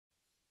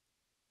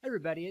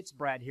everybody, it's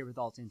Brad here with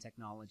Alt-In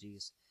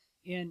Technologies.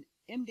 In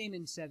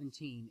MDaemon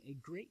 17, a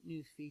great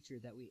new feature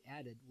that we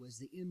added was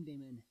the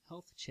MDaemon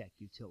Health Check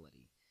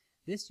Utility.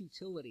 This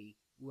utility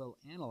will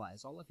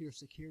analyze all of your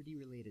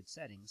security-related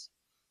settings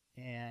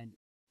and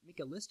make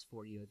a list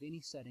for you of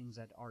any settings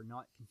that are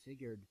not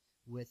configured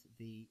with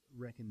the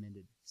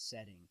recommended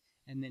setting.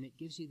 And then it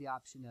gives you the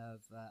option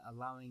of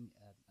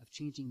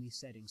changing these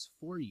settings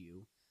for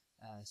you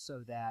so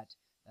that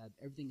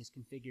everything is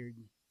configured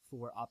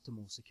for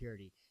optimal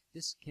security.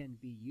 This can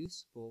be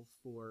useful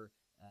for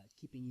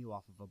keeping you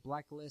off of a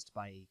blacklist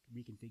by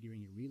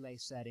reconfiguring your relay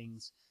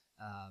settings,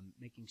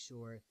 making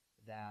sure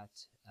that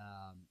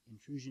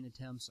intrusion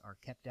attempts are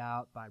kept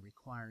out by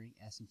requiring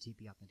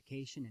SMTP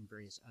authentication and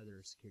various other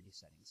security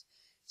settings.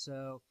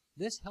 So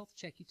this health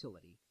check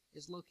utility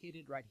is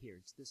located right here.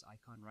 It's this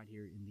icon right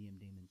here in the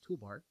MDaemon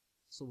toolbar.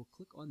 So we'll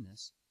click on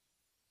this,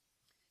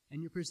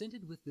 and you're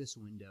presented with this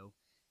window,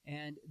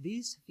 and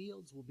these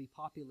fields will be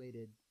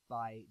populated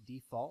by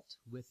default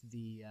with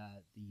the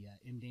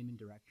MDaemon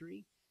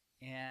directory,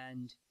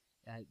 and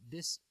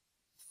this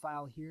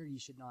file here you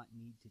should not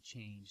need to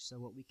change. So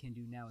what we can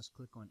do now is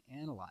click on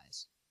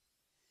Analyze.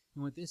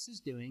 And what this is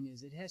doing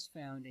is it has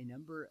found a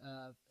number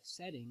of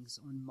settings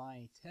on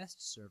my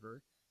test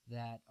server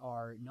that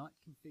are not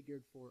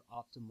configured for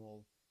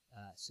optimal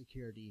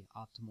security,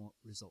 optimal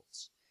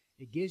results.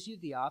 It gives you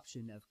the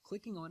option of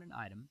clicking on an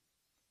item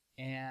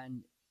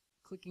and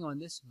clicking on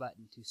this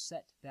button to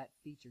set that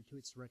feature to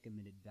its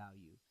recommended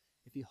value.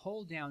 If you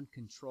hold down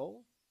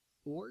Control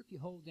or if you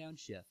hold down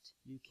Shift,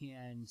 you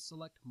can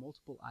select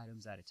multiple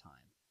items at a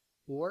time.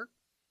 Or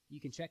you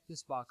can check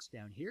this box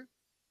down here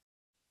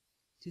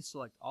to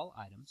select all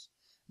items.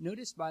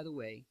 Notice, by the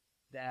way,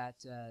 that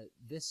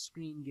this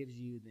screen gives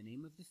you the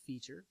name of the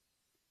feature,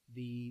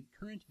 the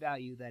current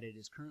value that it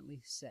is currently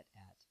set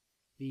at,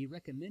 the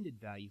recommended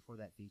value for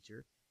that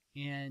feature,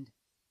 and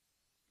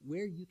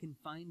where you can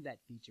find that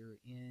feature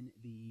in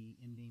the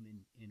MDaemon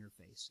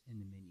interface in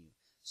the menu.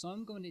 So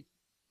I'm going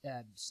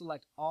to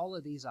select all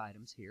of these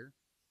items here,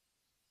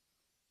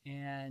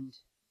 and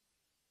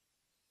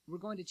we're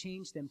going to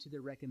change them to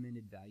their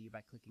recommended value by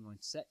clicking on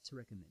Set to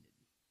Recommended.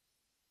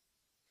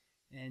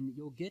 And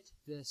you'll get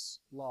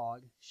this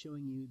log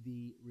showing you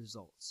the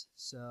results.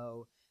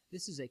 So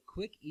this is a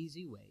quick,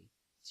 easy way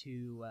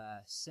to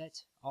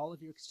set all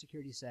of your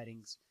security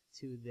settings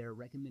to their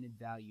recommended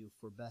value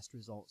for best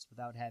results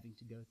without having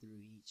to go through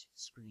each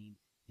screen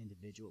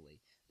individually.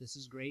 This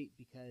is great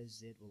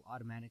because it will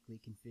automatically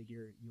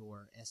configure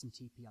your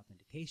SMTP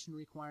authentication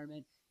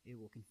requirement, it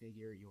will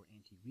configure your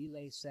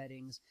anti-relay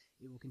settings,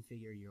 it will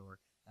configure your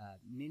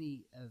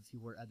many of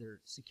your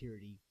other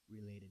security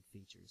related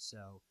features.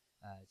 So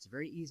it's a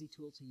very easy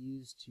tool to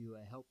use to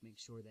help make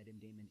sure that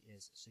MDaemon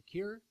is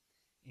secure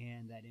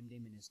and that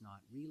MDaemon is not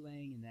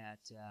relaying and that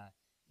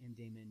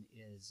MDaemon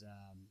is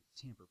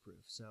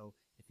tamper-proof. So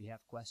if you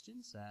have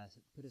questions,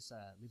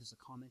 leave us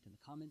a comment in the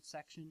comments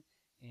section,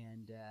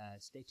 and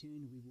stay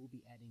tuned. We will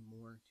be adding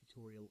more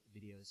tutorial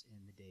videos in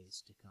the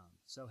days to come.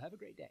 So have a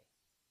great day.